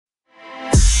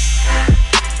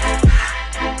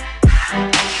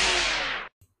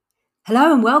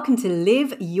Hello and welcome to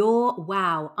Live Your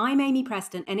Wow. I'm Amy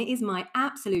Preston, and it is my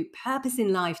absolute purpose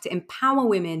in life to empower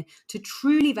women to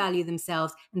truly value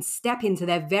themselves and step into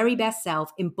their very best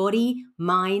self in body,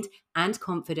 mind, and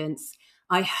confidence.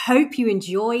 I hope you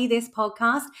enjoy this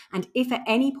podcast. And if at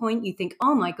any point you think,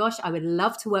 oh my gosh, I would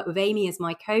love to work with Amy as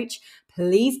my coach,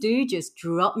 please do just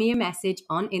drop me a message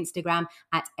on Instagram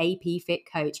at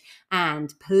APFitCoach.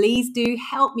 And please do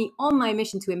help me on my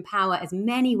mission to empower as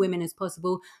many women as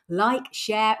possible. Like,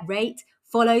 share, rate,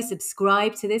 follow,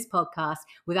 subscribe to this podcast.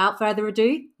 Without further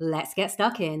ado, let's get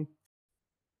stuck in.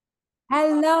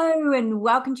 Hello, and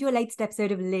welcome to your latest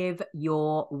episode of Live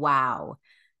Your Wow.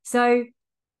 So,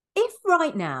 if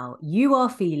right now you are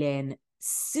feeling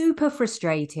super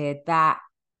frustrated that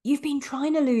you've been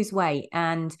trying to lose weight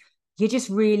and you're just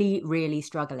really, really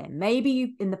struggling,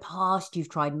 maybe in the past you've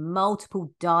tried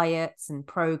multiple diets and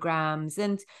programs,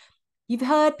 and you've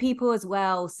heard people as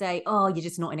well say, oh, you're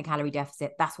just not in a calorie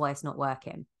deficit. That's why it's not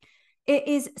working. It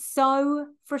is so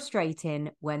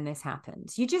frustrating when this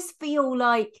happens. You just feel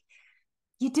like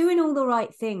you're doing all the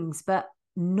right things, but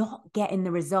not getting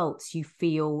the results you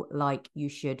feel like you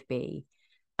should be.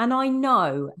 And I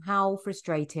know how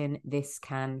frustrating this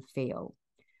can feel.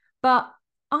 But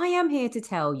I am here to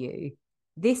tell you,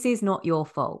 this is not your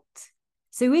fault.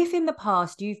 So if in the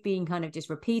past you've been kind of just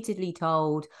repeatedly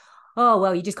told, oh,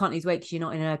 well, you just can't lose weight because you're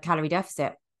not in a calorie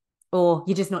deficit, or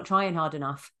you're just not trying hard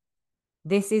enough,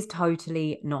 this is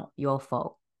totally not your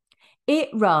fault. It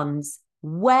runs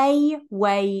way,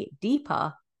 way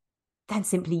deeper than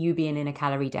simply you being in a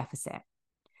calorie deficit.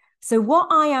 So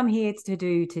what I am here to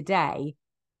do today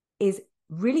is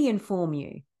really inform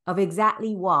you of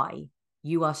exactly why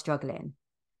you are struggling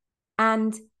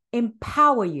and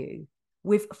empower you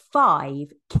with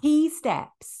 5 key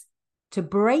steps to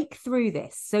break through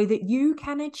this so that you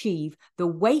can achieve the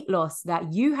weight loss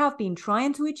that you have been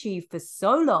trying to achieve for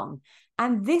so long,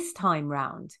 and this time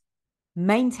round,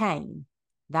 maintain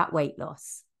that weight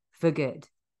loss for good.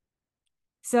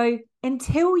 So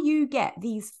until you get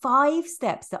these 5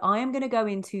 steps that I am going to go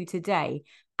into today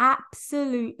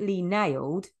absolutely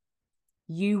nailed,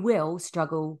 you will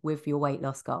struggle with your weight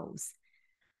loss goals.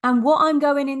 And what I'm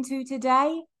going into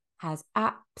today has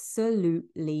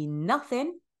absolutely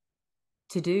nothing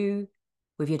to do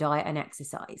with your diet and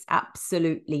exercise.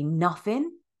 Absolutely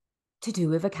nothing to do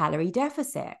with a calorie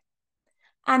deficit.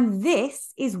 And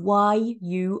this is why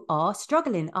you are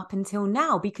struggling up until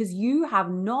now, because you have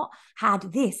not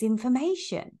had this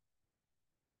information.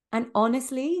 And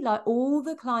honestly, like all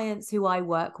the clients who I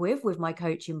work with my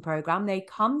coaching program, they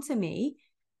come to me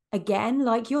again,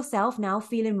 like yourself now,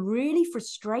 feeling really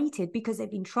frustrated because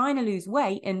they've been trying to lose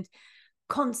weight and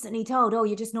constantly told, oh,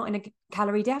 you're just not in a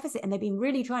calorie deficit. And they've been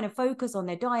really trying to focus on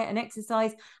their diet and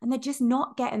exercise, and they're just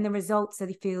not getting the results that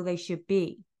they feel they should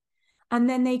be. And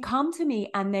then they come to me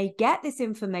and they get this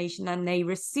information and they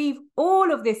receive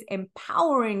all of this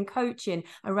empowering coaching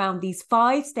around these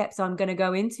 5 steps I'm going to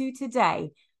go into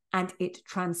today. And it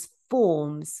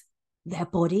transforms their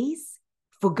bodies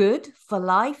for good, for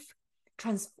life,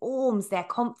 transforms their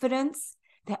confidence,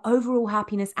 their overall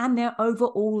happiness, and their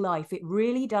overall life. It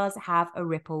really does have a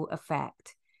ripple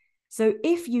effect. So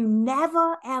if you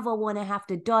never, ever want to have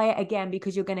to diet again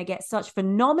because you're going to get such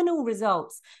phenomenal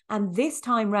results and this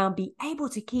time round be able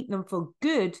to keep them for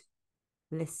good,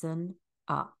 listen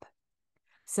up.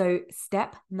 So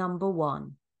step number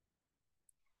 1,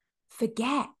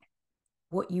 forget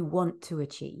what you want to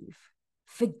achieve.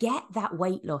 Forget that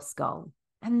weight loss goal.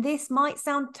 And this might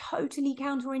sound totally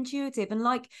counterintuitive and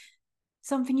like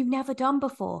something you've never done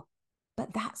before,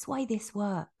 but that's why this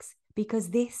works. Because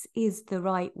this is the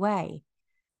right way.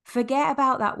 Forget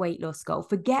about that weight loss goal.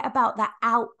 Forget about that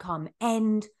outcome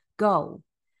end goal.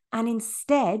 And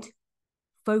instead,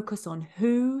 focus on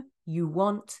who you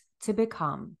want to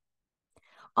become.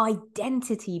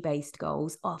 Identity-based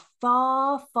goals are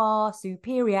far, far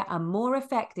superior and more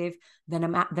effective than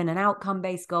an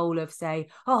outcome-based goal of, say,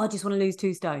 oh, I just want to lose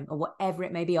 2 stone or whatever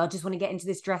it may be. I just want to get into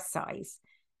this dress size.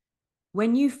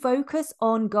 When you focus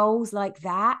on goals like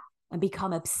that, and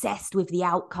become obsessed with the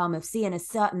outcome of seeing a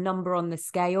certain number on the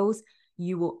scales,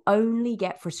 you will only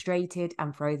get frustrated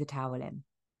and throw the towel in.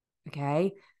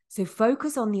 Okay? So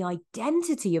focus on the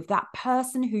identity of that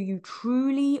person who you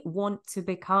truly want to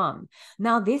become.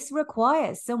 Now, this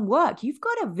requires some work. You've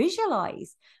got to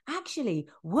visualize, actually,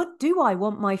 what do I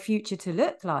want my future to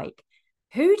look like?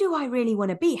 Who do I really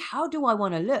want to be? How do I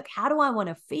want to look? How do I want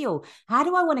to feel? How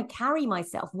do I want to carry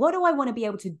myself? What do I want to be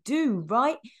able to do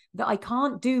right that I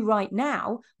can't do right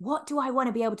now? What do I want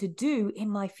to be able to do in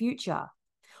my future?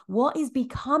 What is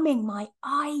becoming my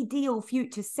ideal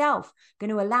future self going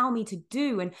to allow me to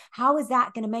do? And how is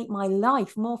that going to make my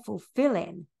life more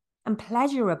fulfilling and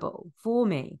pleasurable for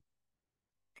me?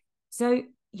 So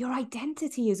your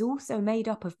identity is also made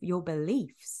up of your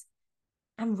beliefs.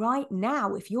 And right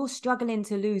now, if you're struggling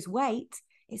to lose weight,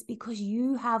 it's because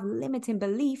you have limiting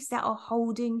beliefs that are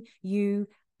holding you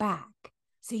back.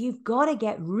 So you've got to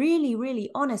get really,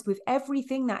 really honest with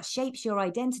everything that shapes your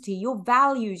identity, your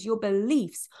values, your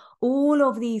beliefs, all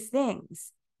of these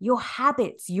things, your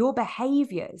habits, your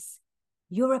behaviors,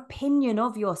 your opinion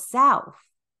of yourself.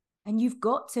 And you've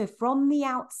got to, from the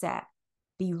outset,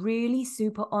 be really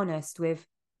super honest with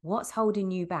what's holding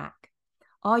you back.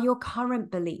 Are your current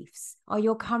beliefs, are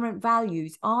your current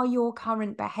values, are your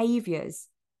current behaviors,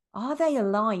 are they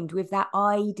aligned with that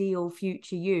ideal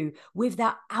future you, with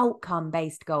that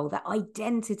outcome-based goal, that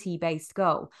identity-based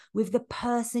goal, with the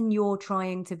person you're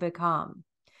trying to become?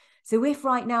 So if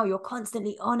right now you're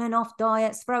constantly on and off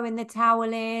diets, throwing the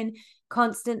towel in,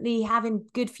 constantly having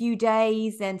good few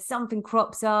days, and something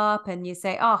crops up and you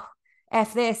say, oh,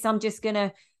 F this, I'm just going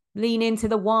to lean into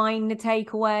the wine, the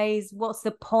takeaways. What's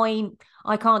the point?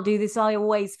 I can't do this. I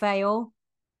always fail.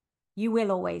 You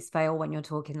will always fail when you're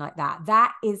talking like that.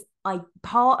 That is a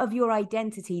part of your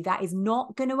identity that is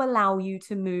not going to allow you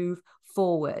to move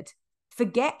forward.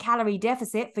 Forget calorie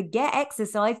deficit, forget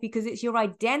exercise, because it's your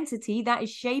identity that is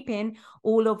shaping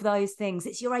all of those things.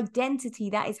 It's your identity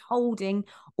that is holding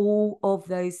all of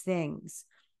those things.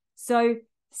 So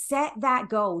set that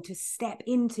goal to step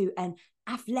into an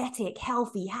athletic,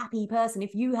 healthy, happy person.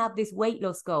 If you have this weight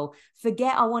loss goal,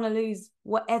 forget I want to lose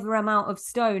whatever amount of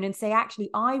stone and say,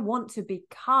 actually, I want to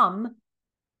become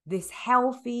this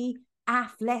healthy,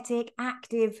 athletic,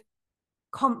 active,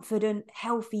 confident,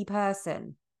 healthy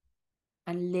person,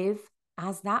 and live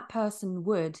as that person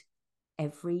would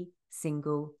every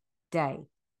single day.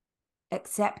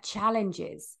 Accept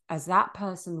challenges as that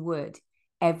person would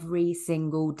every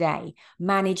single day.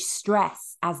 Manage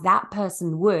stress as that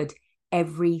person would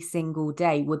every single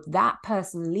day. Would that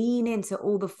person lean into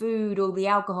all the food or the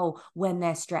alcohol when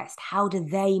they're stressed? How do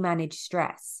they manage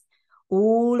stress?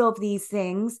 All of these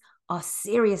things are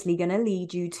seriously going to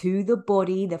lead you to the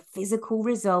body, the physical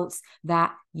results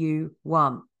that you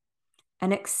want.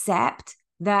 And accept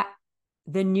that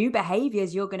the new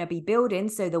behaviors you're going to be building,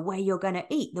 so the way you're going to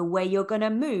eat, the way you're going to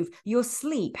move, your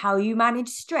sleep, how you manage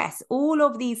stress, all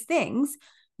of these things,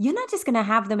 you're not just going to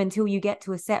have them until you get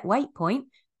to a set weight point.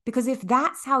 Because if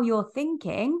that's how you're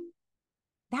thinking,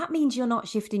 that means you're not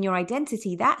shifting your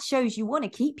identity. That shows you want to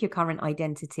keep your current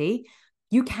identity.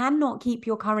 You cannot keep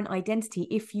your current identity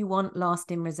if you want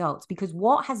lasting results, because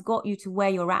what has got you to where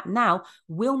you're at now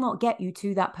will not get you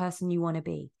to that person you want to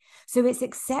be. So it's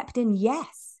accepting,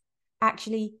 yes,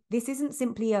 actually, this isn't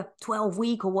simply a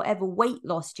 12-week or whatever weight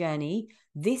loss journey.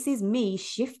 This is me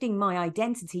shifting my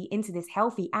identity into this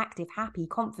healthy, active, happy,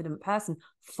 confident person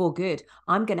for good.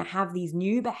 I'm going to have these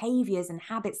new behaviors and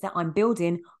habits that I'm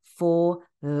building for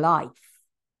life.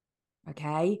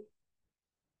 Okay?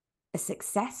 A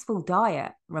successful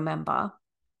diet, remember,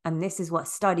 and this is what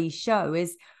studies show,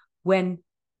 is when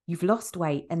you've lost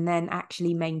weight and then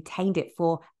actually maintained it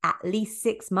for at least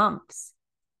 6 months,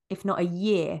 if not a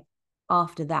year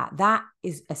after that. That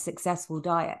is a successful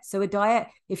diet. So a diet,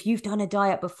 if you've done a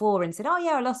diet before and said, oh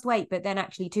yeah, I lost weight, but then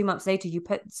actually 2 months later you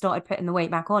started putting the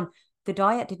weight back on, the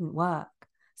diet didn't work.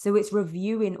 So it's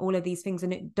reviewing all of these things,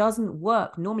 and it doesn't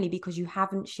work normally because you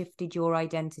haven't shifted your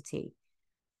identity.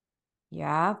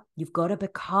 Yeah, you've got to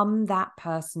become that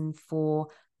person for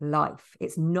life.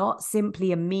 It's not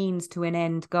simply a means to an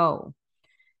end goal.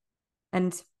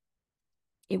 And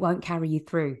it won't carry you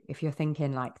through if you're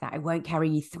thinking like that. It won't carry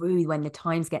you through when the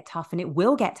times get tough, and it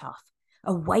will get tough.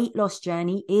 A weight loss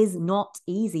journey is not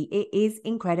easy. It is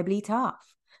incredibly tough.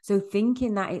 So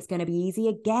thinking that it's going to be easy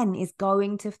again is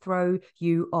going to throw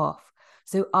you off.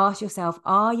 So ask yourself,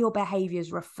 are your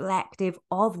behaviors reflective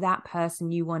of that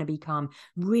person you want to become?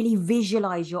 Really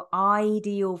visualize your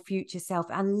ideal future self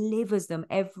and live as them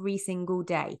every single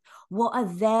day. What are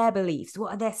their beliefs?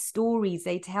 What are their stories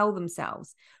they tell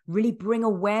themselves? Really bring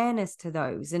awareness to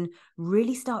those and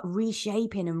really start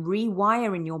reshaping and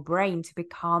rewiring your brain to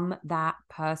become that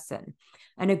person.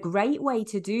 And a great way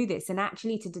to do this, and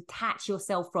actually to detach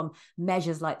yourself from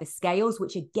measures like the scales,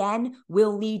 which again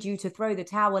will lead you to throw the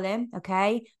towel in,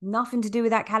 okay? Nothing to do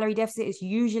with that calorie deficit. It's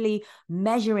usually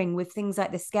measuring with things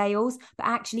like the scales. But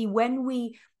actually, when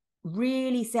we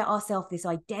really set ourselves this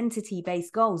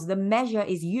identity-based goals, the measure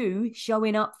is you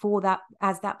showing up for that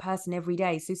as that person every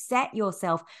day. So set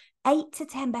yourself 8 to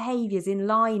 10 behaviors in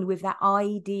line with that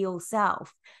ideal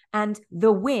self. And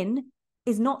the win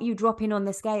is not you dropping on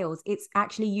the scales. It's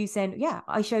actually you saying, yeah,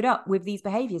 I showed up with these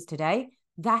behaviors today.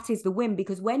 That is the win.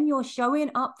 Because when you're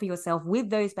showing up for yourself with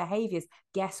those behaviors,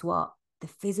 guess what? The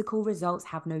physical results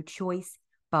have no choice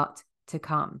but to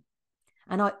come.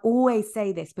 And I always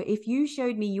say this, but if you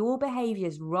showed me your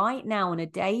behaviors right now on a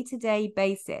day-to-day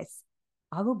basis,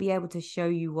 I will be able to show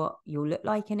you what you'll look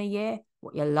like in a year,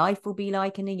 what your life will be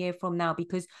like in a year from now,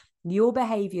 because your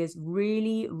behaviors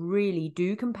really, really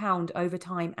do compound over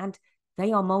time, and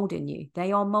they are molding you.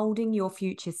 They are molding your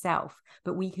future self.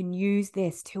 But we can use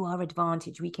this to our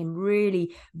advantage. We can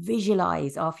really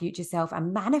visualize our future self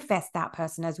and manifest that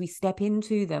person as we step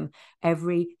into them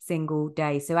every single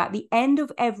day. So at the end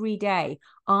of every day,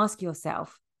 ask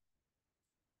yourself,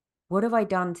 what have I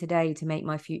done today to make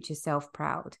my future self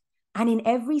proud? And in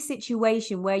every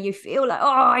situation where you feel like, oh,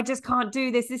 I just can't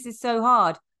do this, this is so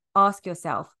hard, ask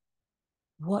yourself,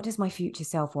 what does my future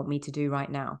self want me to do right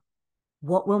now?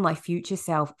 What will my future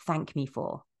self thank me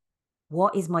for?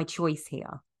 What is my choice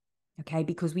here? Okay,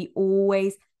 because we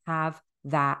always have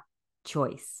that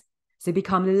choice. So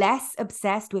become less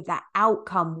obsessed with that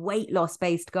outcome, weight loss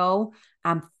based goal,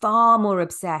 and far more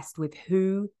obsessed with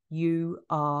who you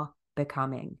are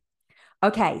becoming.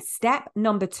 Okay, step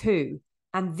number 2,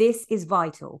 and this is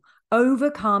vital.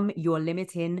 Overcome your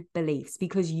limiting beliefs,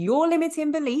 because your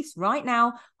limiting beliefs right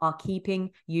now are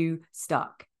keeping you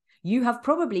stuck. You have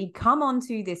probably come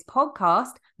onto this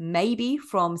podcast, maybe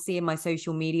from seeing my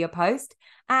social media post.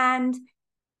 And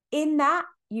in that,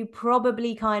 you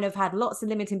probably kind of had lots of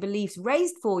limiting beliefs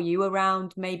raised for you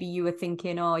around, maybe you were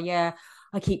thinking, oh yeah,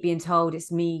 I keep being told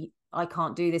it's me. I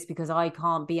can't do this because I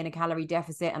can't be in a calorie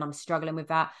deficit and I'm struggling with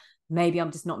that. Maybe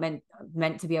I'm just not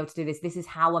meant to be able to do this. This is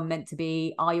how I'm meant to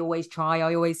be. I always try.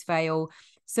 I always fail.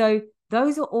 So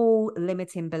those are all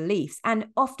limiting beliefs. And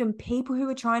often people who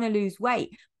are trying to lose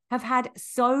weight have had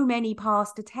so many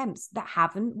past attempts that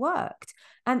haven't worked.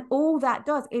 And all that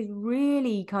does is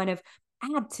really kind of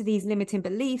add to these limiting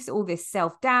beliefs, all this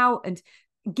self-doubt, and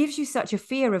gives you such a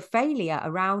fear of failure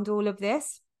around all of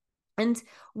this. And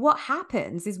what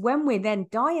happens is when we're then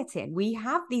dieting, we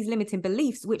have these limiting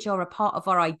beliefs, which are a part of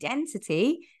our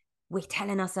identity. We're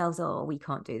telling ourselves, oh, we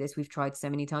can't do this. We've tried so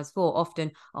many times before.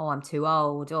 Often, oh, I'm too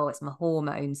old. Oh, it's my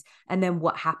hormones. And then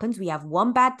what happens? We have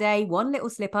one bad day, one little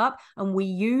slip up, and we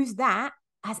use that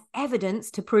as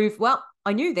evidence to prove, well,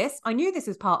 I knew this. I knew this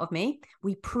was part of me.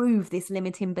 We prove this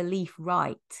limiting belief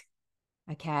right.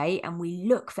 Okay. And we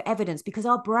look for evidence because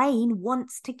our brain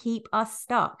wants to keep us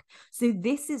stuck. So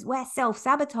this is where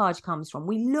self-sabotage comes from.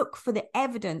 We look for the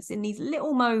evidence in these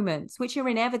little moments, which are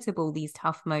inevitable, these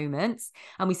tough moments.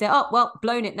 And we say, oh, well,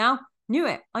 blown it now. Knew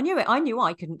it. I knew it. I knew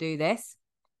I couldn't do this.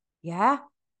 Yeah.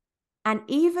 And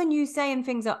even you saying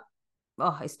things like,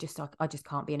 oh, it's just like, I just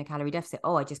can't be in a calorie deficit.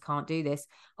 Oh, I just can't do this.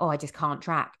 Oh, I just can't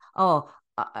track. Oh,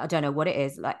 I don't know what it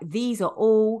is. Like, these are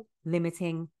all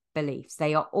limiting beliefs.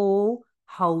 They are all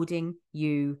holding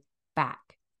you back.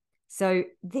 So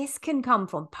this can come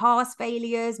from past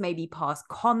failures, maybe past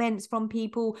comments from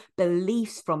people,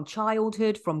 beliefs from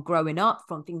childhood, from growing up,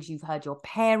 from things you've heard your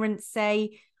parents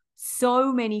say.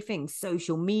 So many things,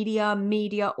 social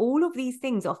media, all of these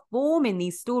things are forming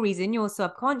these stories in your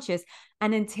subconscious.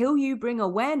 And until you bring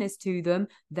awareness to them,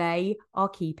 they are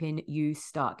keeping you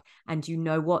stuck. And you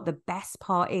know what? The best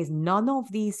part is none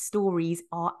of these stories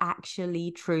are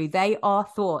actually true. They are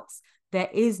thoughts. There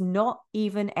is not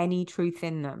even any truth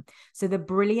in them. So the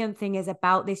brilliant thing is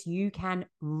about this, you can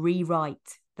rewrite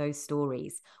those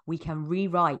stories. We can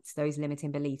rewrite those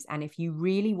limiting beliefs. And if you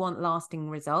really want lasting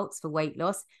results for weight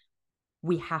loss,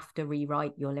 we have to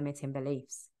rewrite your limiting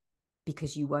beliefs,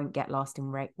 because you won't get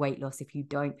lasting weight loss if you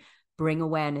don't bring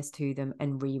awareness to them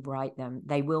and rewrite them.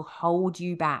 They will hold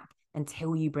you back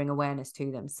until you bring awareness to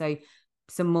them. So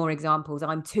some more examples.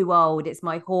 I'm too old. It's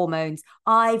my hormones.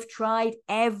 I've tried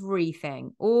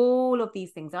everything. All of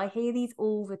these things. I hear these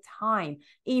all the time.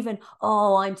 Even,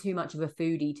 oh, I'm too much of a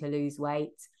foodie to lose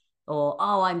weight. Or,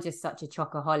 oh, I'm just such a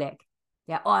chocoholic.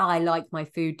 Yeah. Oh, I like my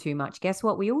food too much. Guess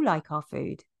what? We all like our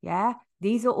food. Yeah.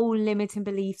 These are all limiting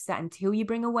beliefs that until you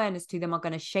bring awareness to them are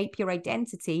going to shape your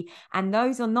identity. And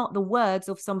those are not the words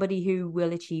of somebody who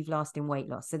will achieve lasting weight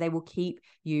loss. So they will keep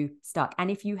you stuck.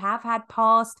 And if you have had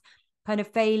past kind of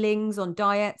failings on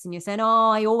diets and you're saying, oh,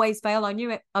 I always fail. I knew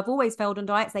it. I've always failed on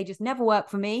diets. They just never work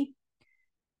for me.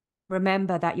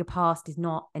 Remember that your past is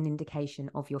not an indication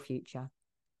of your future.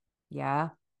 Yeah.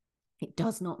 It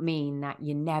does not mean that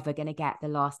you're never going to get the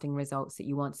lasting results that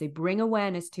you want. So bring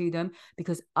awareness to them,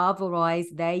 because otherwise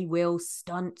they will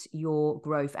stunt your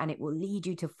growth and it will lead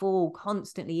you to fall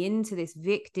constantly into this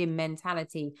victim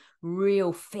mentality,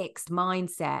 real fixed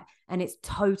mindset. And it's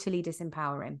totally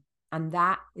disempowering. And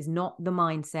that is not the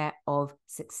mindset of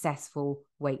successful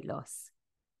weight loss.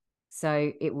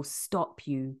 So it will stop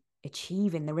you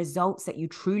achieving the results that you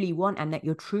truly want and that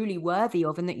you're truly worthy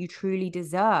of and that you truly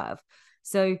deserve.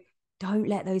 So don't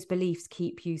let those beliefs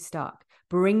keep you stuck.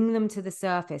 Bring them to the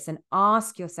surface and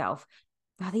ask yourself,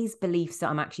 are these beliefs that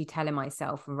I'm actually telling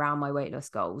myself around my weight loss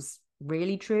goals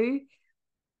really true?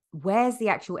 Where's the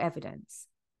actual evidence?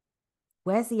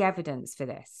 Where's the evidence for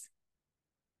this?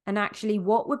 And actually,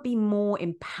 what would be more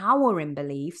empowering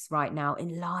beliefs right now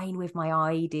in line with my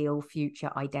ideal future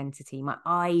identity, my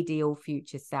ideal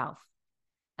future self?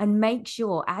 And make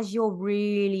sure as you're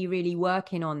really, really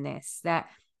working on this, that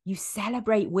you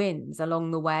celebrate wins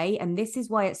along the way. And this is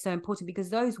why it's so important,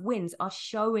 because those wins are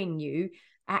showing you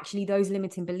actually those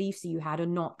limiting beliefs that you had are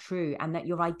not true, and that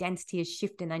your identity is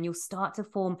shifting, and you'll start to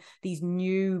form these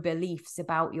new beliefs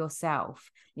about yourself.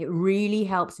 It really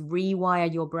helps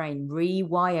rewire your brain,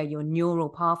 rewire your neural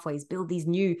pathways, build these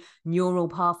new neural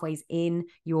pathways in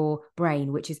your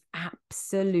brain, which is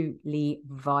absolutely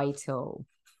vital.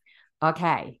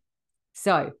 Okay,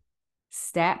 so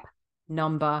step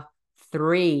number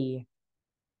 3,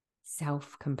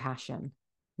 self-compassion.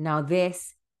 Now,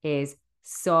 this is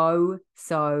so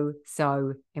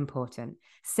important.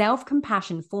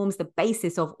 Self-compassion forms the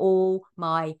basis of all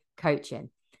my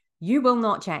coaching. You will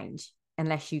not change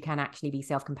unless you can actually be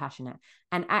self-compassionate.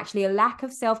 And actually, a lack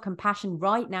of self-compassion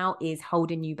right now is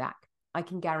holding you back. I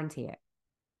can guarantee it.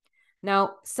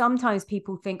 Now, sometimes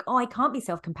people think, oh, I can't be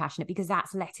self-compassionate because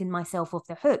that's letting myself off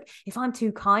the hook. If I'm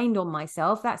too kind on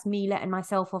myself, that's me letting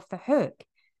myself off the hook.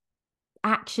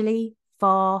 Actually,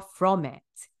 far from it.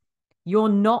 You're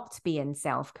not being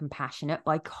self-compassionate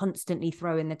by constantly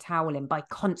throwing the towel in, by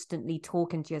constantly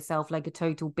talking to yourself like a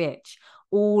total bitch.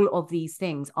 All of these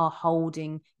things are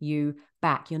holding you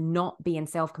back. You're not being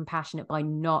self-compassionate by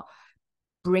not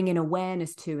bringing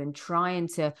awareness to and trying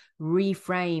to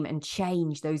reframe and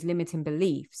change those limiting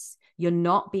beliefs. You're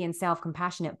not being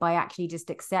self-compassionate by actually just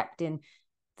accepting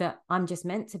that I'm just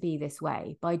meant to be this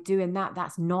way. By doing that,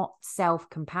 that's not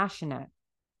self-compassionate.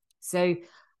 So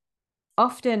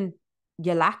often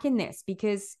you're lacking this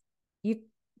because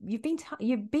you're being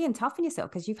tough on yourself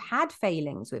because you've had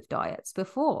failings with diets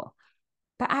before.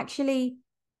 But actually,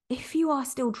 if you are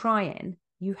still trying,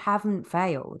 you haven't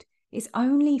failed. It's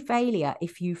only failure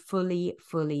if you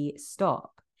fully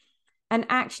stop. And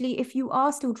actually, if you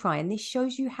are still trying, this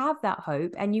shows you have that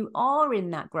hope and you are in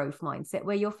that growth mindset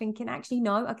where you're thinking, actually,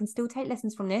 no, I can still take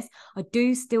lessons from this. I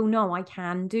do still know I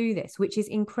can do this, which is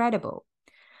incredible.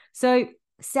 So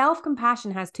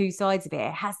self-compassion has two sides of it.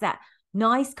 It has that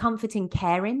nice, comforting,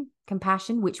 caring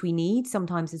compassion, which we need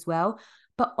sometimes as well.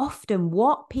 But often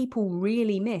what people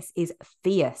really miss is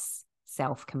fierce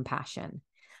self-compassion.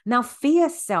 Now,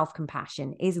 fierce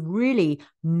self-compassion is really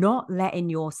not letting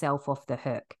yourself off the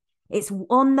hook. It's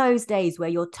on those days where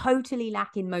you're totally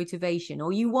lacking motivation,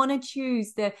 or you want to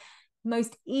choose the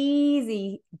most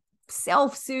easy,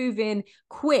 self-soothing,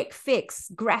 quick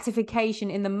fix gratification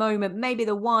in the moment, maybe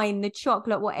the wine, the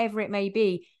chocolate, whatever it may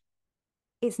be.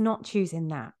 It's not choosing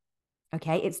that.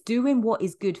 Okay, it's doing what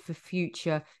is good for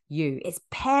future you. It's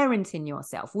parenting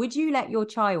yourself. Would you let your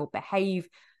child behave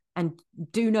and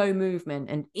do no movement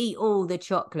and eat all the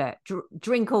chocolate,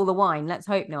 drink all the wine? Let's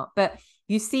hope not. But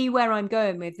you see where I'm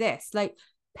going with this. Like,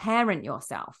 parent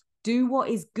yourself. Do what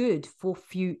is good for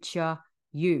future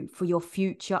you, for your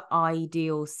future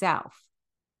ideal self.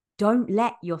 Don't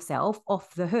let yourself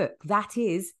off the hook. That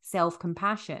is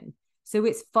self-compassion. So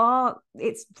it's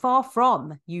far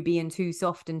from you being too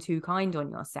soft and too kind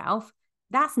on yourself.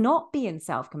 That's not being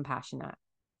self-compassionate.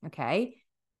 Okay.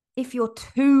 If you're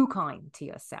too kind to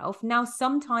yourself, now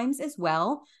sometimes as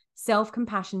well,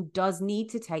 self-compassion does need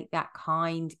to take that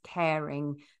kind,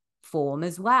 caring form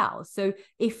as well. So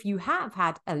if you have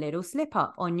had a little slip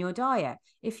up on your diet,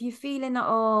 if you're feeling that,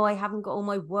 oh, I haven't got all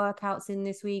my workouts in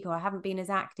this week, or I haven't been as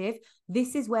active,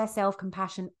 this is where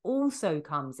self-compassion also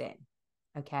comes in.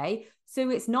 Okay. So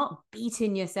it's not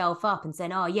beating yourself up and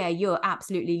saying, oh yeah, you're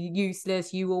absolutely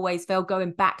useless, you always fail,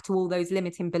 going back to all those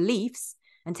limiting beliefs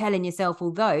and telling yourself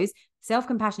all those.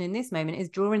 Self-compassion in this moment is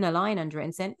drawing a line under it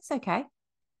and saying, it's okay.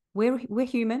 We're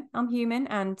human. I'm human.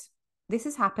 And this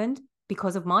has happened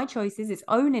because of my choices. It's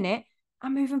owning it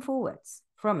and moving forwards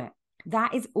from it.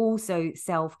 That is also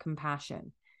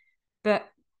self-compassion. But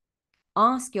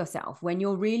ask yourself, when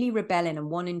you're really rebelling and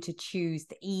wanting to choose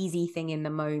the easy thing in the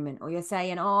moment, or you're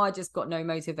saying, oh, I just got no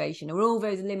motivation, or all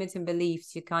those limiting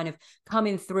beliefs, you're kind of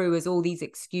coming through as all these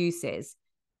excuses.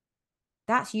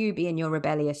 That's you being your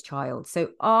rebellious child. So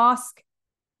ask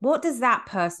What does that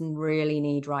person really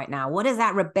need right now? What does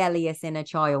that rebellious inner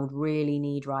child really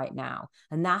need right now?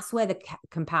 And that's where the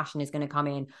compassion is going to come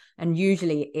in. And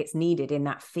usually it's needed in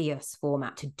that fierce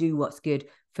format to do what's good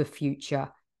for future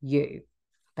you.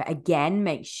 But again,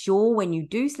 make sure when you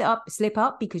do slip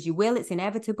up, because you will, it's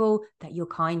inevitable, that you're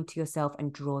kind to yourself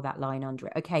and draw that line under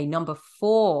it. Okay, number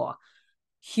 4,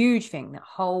 huge thing that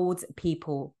holds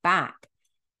people back.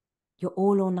 You're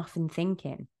all or nothing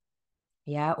thinking.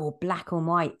 Yeah, or black or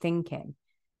white thinking.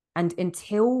 And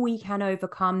until we can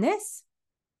overcome this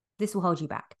will hold you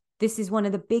back. This is one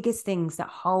of the biggest things that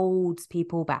holds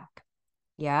people back.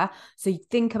 Yeah. So you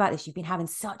think about this. You've been having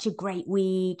such a great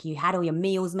week. You had all your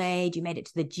meals made. You made it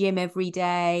to the gym every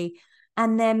day.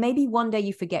 And then maybe one day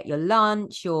you forget your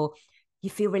lunch, or you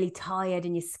feel really tired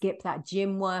and you skip that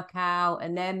gym workout.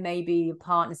 And then maybe your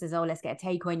partner says, oh, let's get a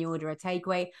takeaway, and you order a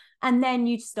takeaway. And then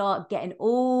you start getting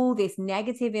all this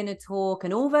negative inner talk,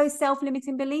 and all those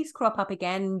self-limiting beliefs crop up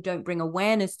again. Don't bring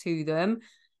awareness to them.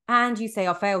 And you say,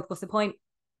 I failed. What's the point?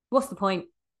 What's the point?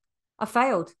 I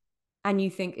failed. And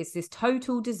you think it's this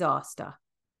total disaster.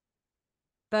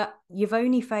 But you've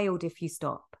only failed if you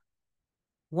stop.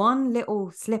 One little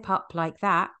slip up like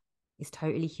that is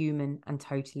totally human and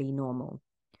totally normal.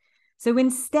 So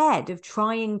instead of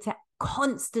trying to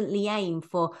constantly aim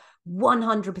for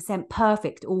 100%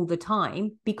 perfect all the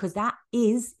time, because that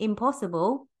is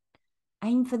impossible,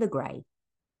 aim for the gray,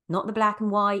 not the black and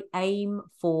white. Aim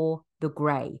for the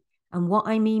gray. And what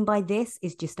I mean by this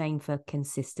is just aim for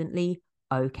consistently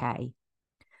okay.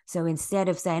 So instead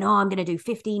of saying, oh, I'm going to do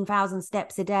 15,000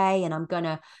 steps a day and I'm going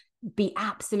to be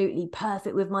absolutely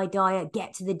perfect with my diet,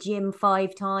 get to the gym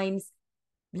 5 times,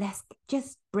 let's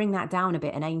just bring that down a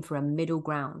bit and aim for a middle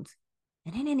ground.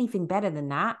 And then anything better than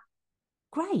that,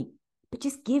 great. But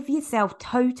just give yourself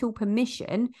total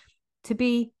permission to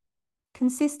be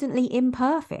consistently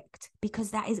imperfect,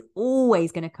 because that is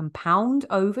always going to compound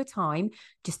over time.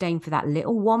 Just aim for that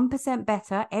little 1%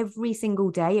 better every single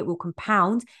day. It will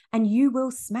compound and you will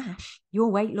smash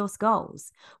your weight loss goals.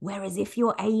 Whereas if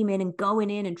you're aiming and going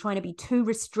in and trying to be too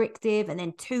restrictive and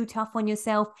then too tough on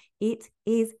yourself, it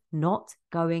is not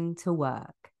going to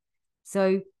work.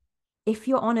 So if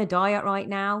you're on a diet right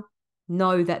now,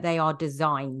 know that they are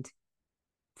designed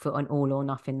for an all or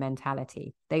nothing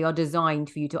mentality. They are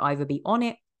designed for you to either be on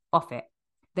it, off it.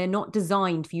 They're not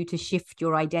designed for you to shift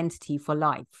your identity for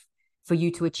life, for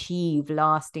you to achieve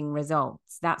lasting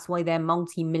results. That's why they're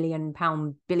multi-million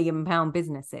pound, billion pound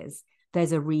businesses.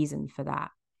 There's a reason for that.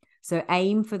 So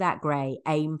aim for that gray,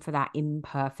 aim for that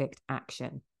imperfect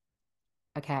action.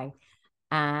 Okay.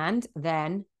 And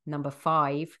then number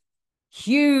 5,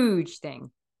 huge thing,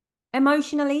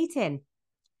 emotional eating.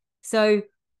 So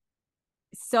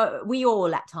we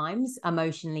all at times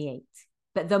emotionally eat,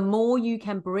 but the more you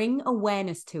can bring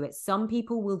awareness to it, some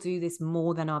people will do this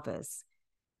more than others.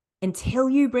 Until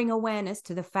you bring awareness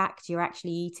to the fact you're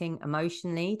actually eating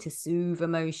emotionally to soothe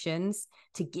emotions,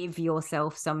 to give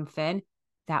yourself something,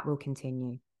 that will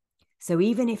continue. So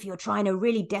even if you're trying to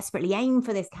really desperately aim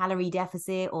for this calorie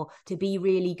deficit or to be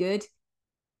really good,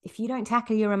 if you don't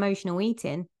tackle your emotional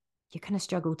eating, you're going to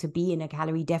struggle to be in a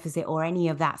calorie deficit or any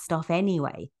of that stuff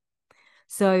anyway.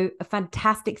 So a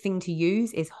fantastic thing to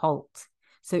use is HALT.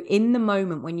 So in the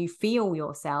moment when you feel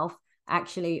yourself,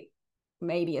 actually,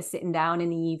 maybe you're sitting down in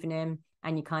the evening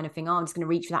and you kind of think, oh, I'm just going to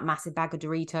reach for that massive bag of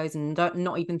Doritos and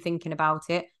not even thinking about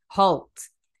it. HALT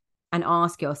and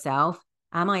ask yourself,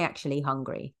 am I actually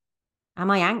hungry?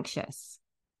 Am I anxious?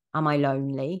 Am I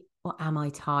lonely? Or am I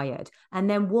tired? And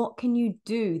then what can you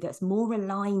do that's more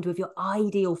aligned with your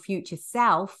ideal future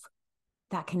self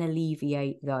that can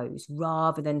alleviate those,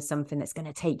 rather than something that's going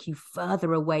to take you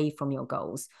further away from your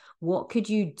goals? What could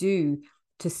you do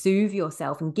to soothe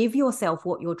yourself and give yourself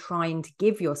what you're trying to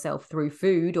give yourself through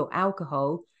food or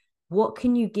alcohol? What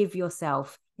can you give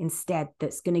yourself instead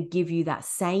that's going to give you that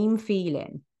same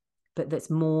feeling, but that's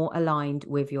more aligned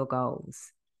with your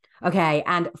goals? Okay,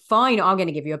 and fine, I'm going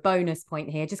to give you a bonus point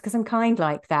here just because I'm kind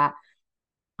like that.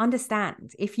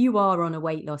 Understand, if you are on a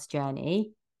weight loss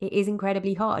journey, it is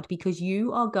incredibly hard because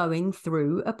you are going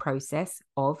through a process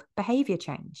of behavior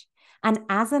change. And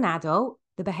as an adult,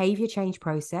 the behavior change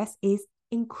process is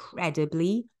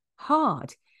incredibly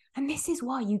hard. And this is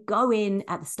why you go in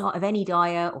at the start of any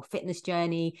diet or fitness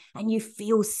journey and you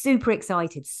feel super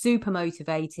excited, super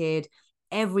motivated,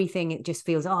 everything. It just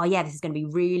feels, oh yeah, this is going to be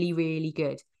really, really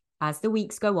good. As the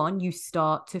weeks go on, you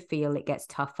start to feel it gets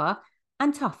tougher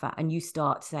and tougher. And you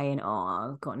start saying,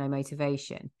 oh, I've got no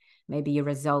motivation. Maybe your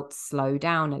results slow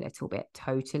down a little bit,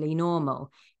 totally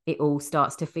normal. it all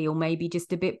starts to feel maybe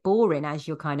just a bit boring as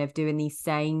you're kind of doing these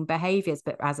same behaviors.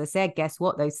 But as I said, guess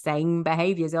what? Those same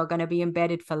behaviors are going to be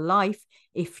embedded for life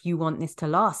if you want this to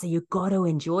last. So you've got to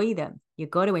enjoy them. You've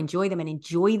got to enjoy them and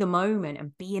enjoy the moment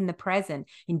and be in the present.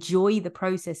 Enjoy the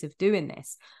process of doing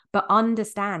this. But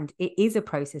understand it is a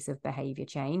process of behavior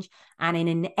change. And an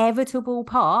inevitable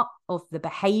part of the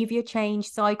behavior change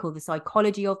cycle, the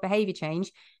psychology of behavior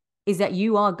change, is that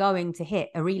you are going to hit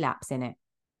a relapse in it.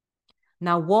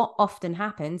 Now, what often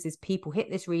happens is people hit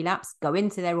this relapse, go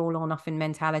into their all or nothing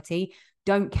mentality,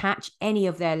 don't catch any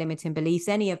of their limiting beliefs,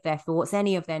 any of their thoughts,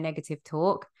 any of their negative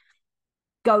talk,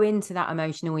 go into that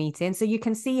emotional eating. So you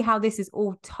can see how this is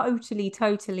all totally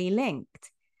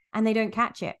linked, and they don't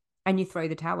catch it, and you throw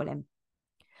the towel in.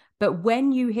 But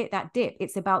when you hit that dip,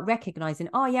 it's about recognizing,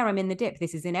 oh yeah, I'm in the dip.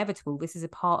 This is inevitable. This is a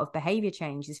part of behavior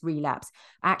change, this relapse.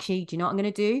 Actually, do you know what I'm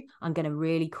going to do? I'm going to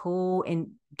really call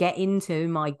and get into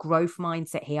my growth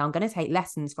mindset here. I'm going to take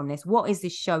lessons from this. What is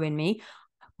this showing me?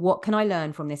 What can I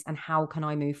learn from this, and how can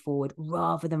I move forward,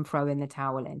 rather than throwing the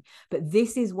towel in? But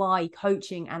this is why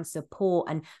coaching and support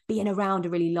and being around a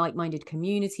really like-minded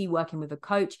community, working with a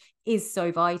coach, is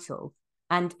so vital.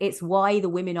 And it's why the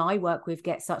women I work with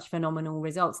get such phenomenal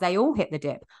results. They all hit the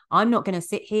dip. I'm not going to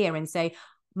sit here and say,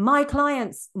 my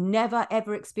clients never,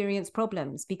 ever experience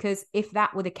problems, because if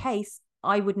that were the case,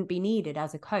 I wouldn't be needed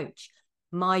as a coach.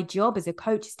 My job as a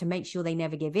coach is to make sure they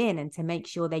never give in, and to make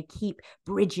sure they keep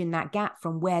bridging that gap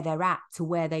from where they're at to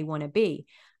where they want to be.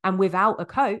 And without a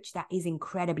coach, that is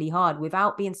incredibly hard.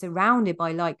 Without being surrounded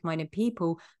by like-minded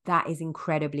people, that is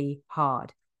incredibly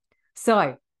hard.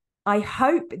 So I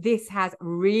hope this has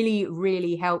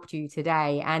really helped you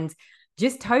today, and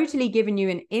just totally given you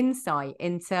an insight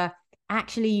into,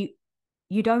 actually,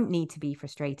 you don't need to be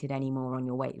frustrated anymore on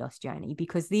your weight loss journey,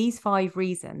 because these 5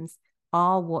 reasons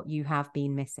are what you have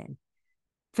been missing.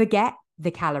 Forget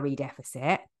the calorie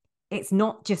deficit. It's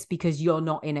not just because you're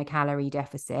not in a calorie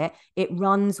deficit. It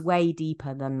runs way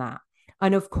deeper than that.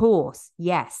 And of course,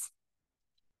 yes,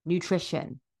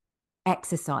 nutrition,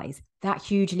 exercise, that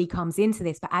hugely comes into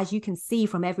this. But as you can see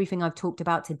from everything I've talked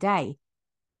about today,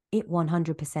 it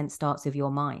 100% starts with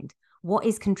your mind. What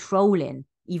is controlling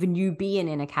even you being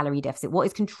in a calorie deficit? What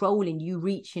is controlling you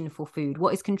reaching for food?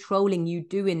 What is controlling you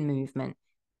doing movement?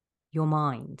 Your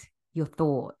mind, your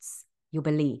thoughts, your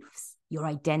beliefs, your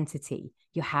identity,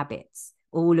 your habits,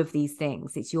 all of these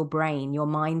things. It's your brain, your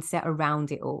mindset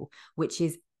around it all, which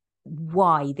is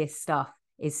why this stuff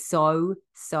is so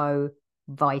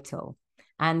vital.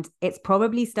 And it's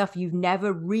probably stuff you've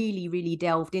never really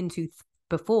delved into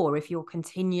before, if you're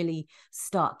continually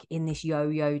stuck in this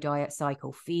yo-yo diet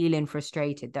cycle, feeling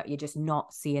frustrated that you're just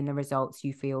not seeing the results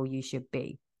you feel you should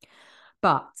be.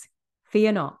 But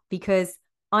fear not, because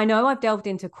I know I've delved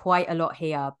into quite a lot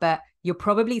here, but you're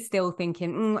probably still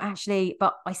thinking, actually,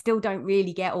 but I still don't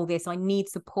really get all this. I need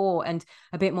support and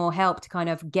a bit more help to kind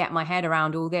of get my head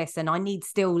around all this. And I need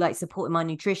still like support in my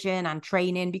nutrition and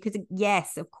training, because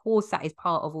yes, of course, that is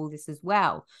part of all this as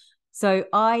well. So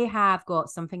I have got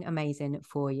something amazing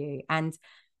for you. And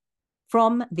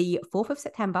from the 4th of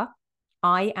September,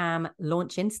 I am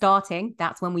starting,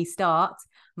 that's when we start,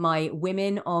 my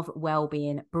Women of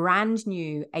Wellbeing brand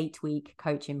new 8-week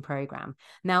coaching program.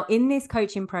 Now, in this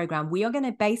coaching program, we are going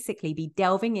to basically be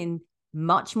delving in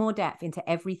much more depth into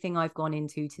everything I've gone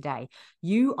into today.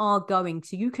 You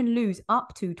can lose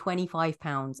up to 25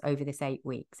 pounds over this 8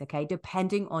 weeks, okay?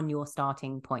 Depending on your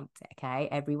starting point, okay?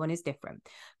 Everyone is different.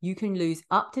 You can lose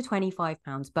up to 25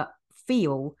 pounds, but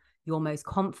feel your most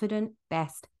confident,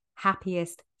 best,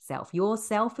 happiest self. Your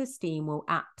self-esteem will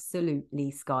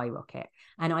absolutely skyrocket.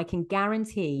 And I can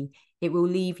guarantee it will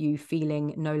leave you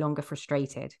feeling no longer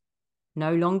frustrated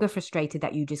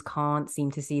that you just can't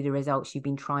seem to see the results you've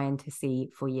been trying to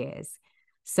see for years.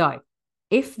 So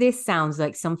if this sounds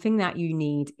like something that you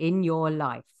need in your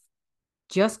life,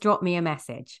 just drop me a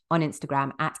message on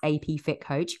Instagram at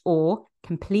APFitCoach, or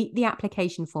complete the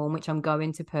application form, which I'm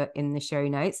going to put in the show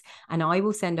notes, and I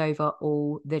will send over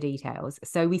all the details.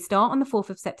 So we start on the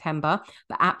 4th of September,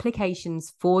 but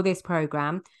applications for this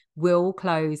program will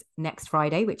close next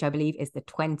Friday, which I believe is the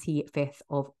 25th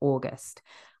of August.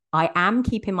 I am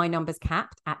keeping my numbers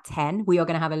capped at 10. We are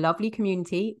going to have a lovely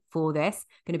community for this,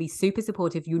 going to be super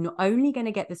supportive. You're not only going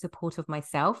to get the support of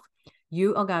myself,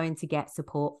 you are going to get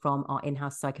support from our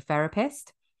in-house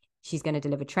psychotherapist. She's going to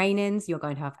deliver trainings. You're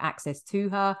going to have access to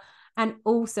her. And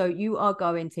also you are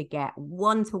going to get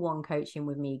one-to-one coaching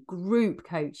with me, group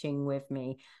coaching with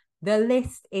me. The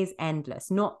list is endless,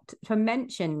 not to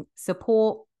mention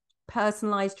support,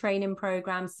 personalized training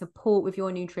programs, support with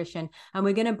your nutrition. And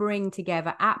we're going to bring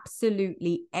together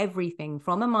absolutely everything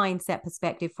from a mindset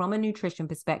perspective, from a nutrition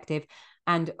perspective,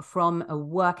 and from a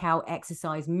workout,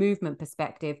 exercise, movement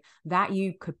perspective that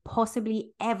you could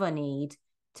possibly ever need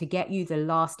to get you the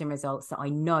lasting results that I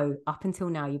know up until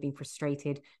now you've been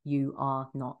frustrated you are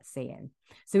not seeing.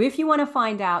 So if you want to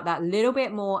find out that little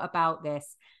bit more about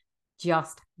this,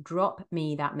 just drop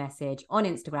me that message on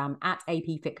Instagram at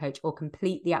AP Fit Coach or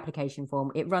complete the application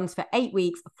form. It runs for 8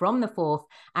 weeks from the 4th,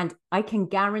 and I can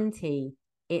guarantee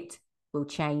it will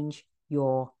change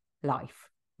your life.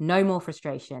 No more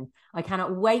frustration. I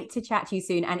cannot wait to chat to you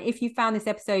soon. And if you found this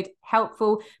episode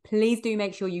helpful, please do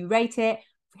make sure you rate it.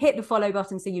 Hit the follow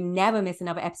button so you never miss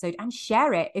another episode, and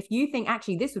share it if you think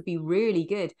actually this would be really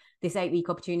good, this 8-week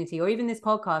opportunity, or even this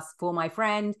podcast for my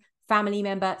friend, family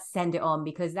member. Send it on,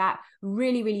 because that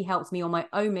really, really helps me on my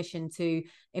own mission to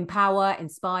empower,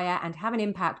 inspire, and have an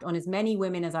impact on as many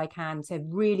women as I can to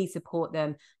really support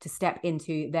them to step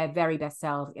into their very best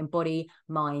selves in body,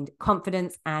 mind,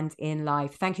 confidence, and in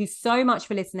life. Thank you so much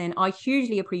for listening. I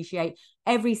hugely appreciate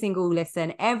every single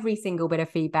listen, every single bit of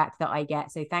feedback that I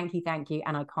get. So thank you.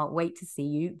 And I can't wait to see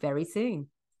you very soon.